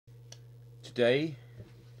Today,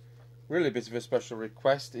 really a bit of a special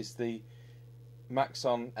request, is the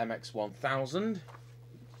Maxon MX1000,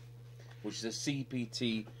 which is a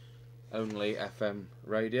CPT only FM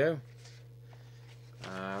radio.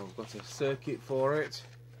 We've got a circuit for it,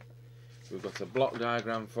 we've got a block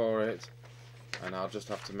diagram for it, and I'll just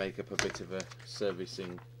have to make up a bit of a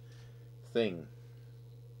servicing thing.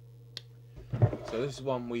 So this is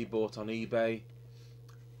one we bought on eBay.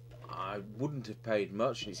 I wouldn't have paid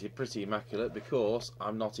much, it's pretty immaculate because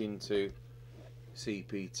I'm not into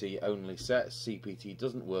CPT only sets. CPT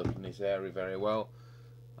doesn't work in this area very well,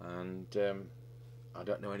 and I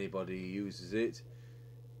don't know anybody who uses it.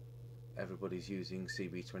 Everybody's using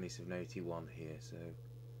CB2781 here, so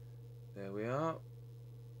there we are.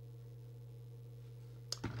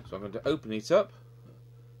 So I'm going to open it up,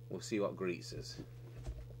 we'll see what greets us.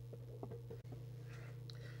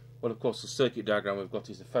 Well, of course, the circuit diagram we've got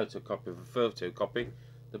is a photocopy of a photocopy.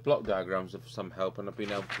 The block diagrams are of some help, and I've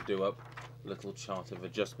been able to do up a little chart of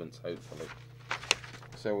adjustments, hopefully.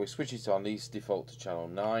 So we switch it on, these default to channel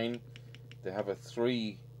 9. They have a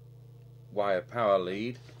 3-wire power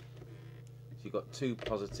lead. So you've got 2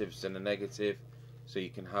 positives and a negative, so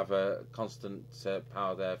you can have a constant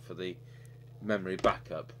power there for the memory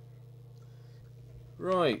backup.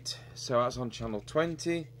 Right, so that's on channel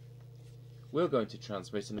 20. We're going to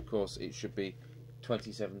transmit, and of course it should be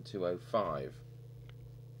 27205.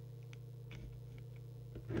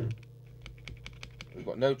 We've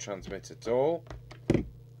got no transmit at all.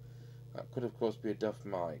 That could of course be a duff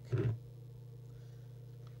mic.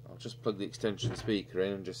 I'll just plug the extension speaker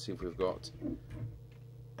in and just see if we've got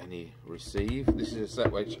any receive. This is a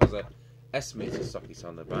set which has a S meter socket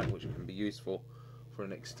on the back, which can be useful for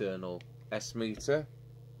an external S meter.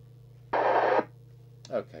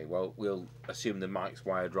 Okay, well, we'll assume the mic's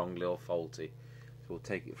wired wrongly or faulty, so we'll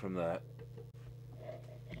take it from there.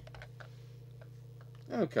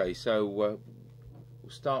 Okay, so we'll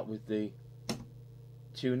start with the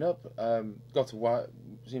tune-up.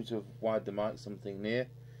 Seems to have wired the mic something near.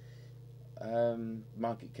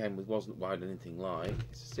 Mic it came with wasn't wired anything like.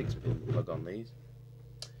 It's a 6-pin plug on these.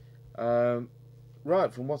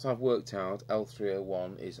 Right, from what I've worked out,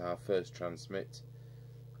 L301 is our first transmit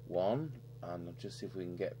one. And I'll just see if we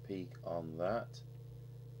can get a peek on that,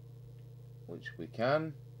 which we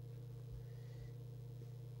can.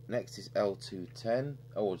 Next is L210.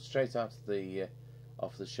 Oh, straight out of the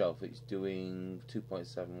off the shelf, it's doing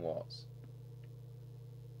 2.7 watts.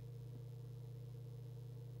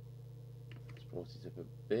 Let's brought it up a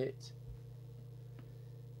bit.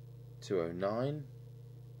 209.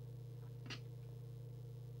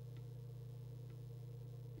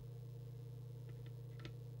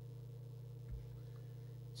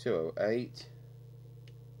 208,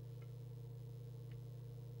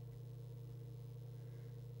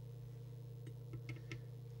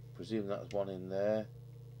 presume that's one in there.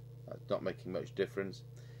 That's not making much difference,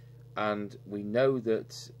 and we know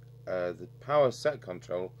that the power set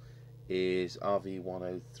control is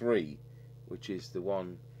RV103, which is the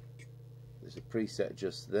one. There's a preset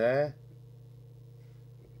just there.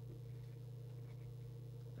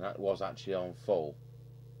 That was actually on full.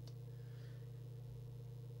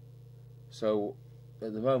 So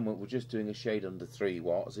at the moment we're just doing a shade under 3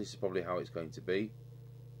 watts. This is probably how it's going to be.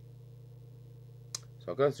 So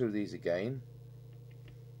I'll go through these again.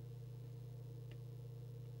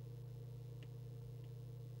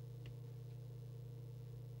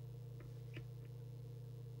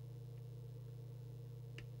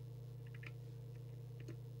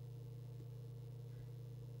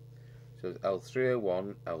 So it's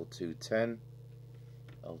L301, L210,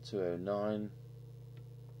 L209,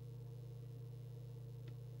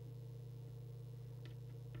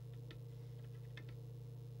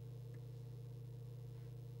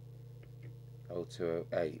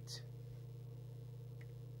 L208,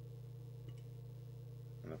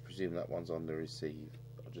 and I presume that one's on the receive.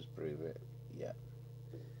 I'll just prove it. Yeah.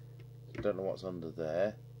 I don't know what's under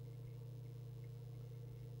there.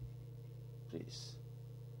 Please.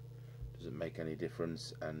 Doesn't make any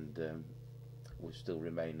difference, and will still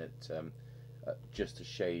remain at just a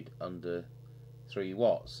shade under 3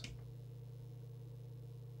 watts.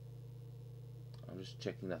 I'm just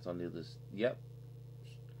checking that on the others. Yep.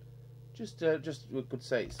 Just we could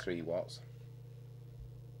say it's 3 watts.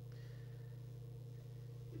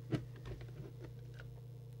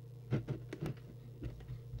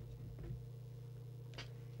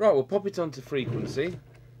 Right, we'll pop it onto frequency,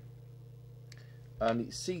 and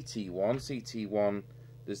it's CT1. CT1,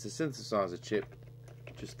 there's the synthesizer chip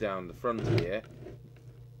just down the front here,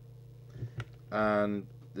 and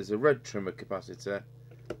there's a red trimmer capacitor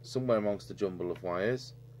somewhere amongst the jumble of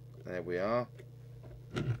wires There we are.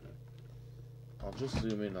 I'll just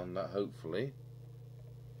zoom in on that, hopefully.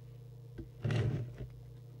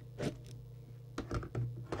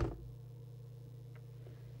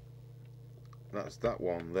 That's that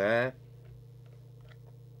one there.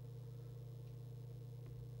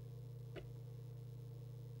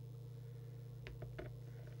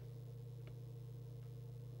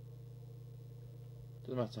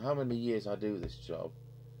 Doesn't matter how many years I do this job,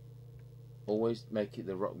 always make it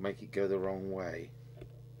go the wrong way.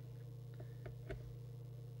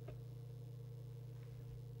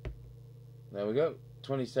 There we go,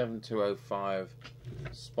 27205,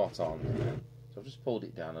 spot on. So I've just pulled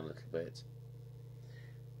it down a little bit.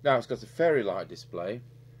 Now it's got a fairy light display.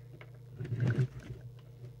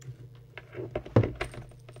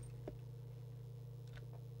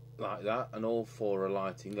 Like that, and all four are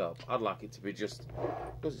lighting up. I'd like it to be just,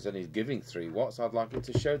 because it's only giving 3 watts, I'd like it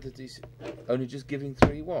to show that it's only just giving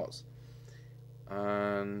 3 watts.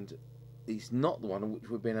 And it's not the one which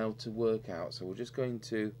we've been able to work out, so we're just going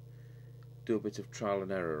to do a bit of trial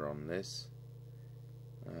and error on this.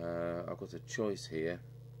 I've got a choice here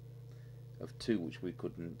of 2 which we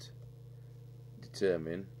couldn't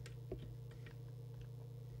determine.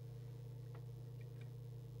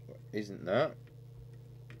 Isn't that?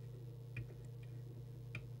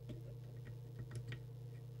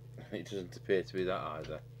 It doesn't appear to be that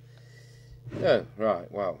either. Oh, right,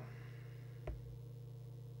 well.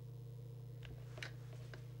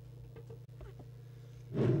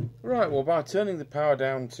 Right, well, by turning the power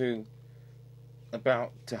down to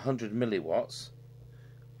about 100 milliwatts,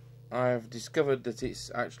 I've discovered that it's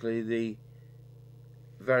actually the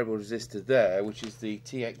variable resistor there, which is the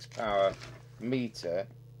TX power meter.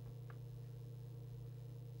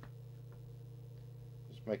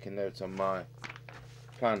 Just make a note on my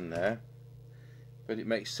plan there, but it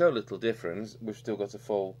makes so little difference. We've still got a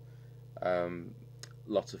full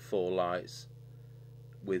lot of 4 lights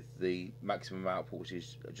with the maximum output, which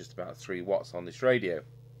is just about 3 watts on this radio.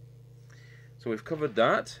 So we've covered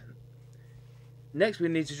that. Next we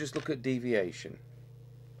need to just look at deviation.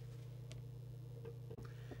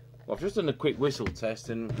 Well, I've just done a quick whistle test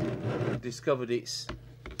and discovered it's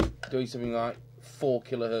doing something like 4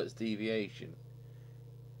 kilohertz deviation.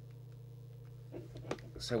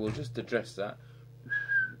 So we'll just address that.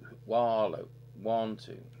 Wallow. 1,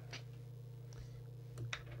 2.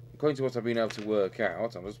 According to what I've been able to work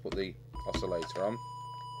out, I'll just put the oscillator on.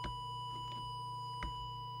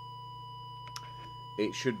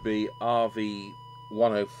 It should be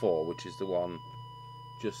RV104, which is the one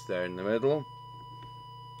just there in the middle.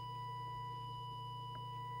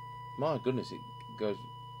 My goodness, it goes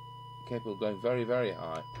capable of going very, very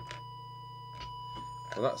high.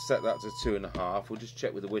 Well, let's set that to 2.5. We'll just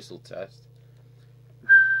check with the whistle test.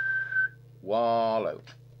 Wallow.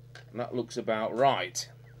 And that looks about right.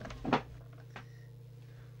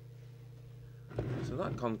 So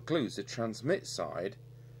that concludes the transmit side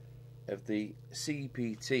of the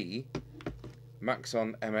CEPT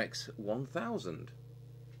Maxon MX1000.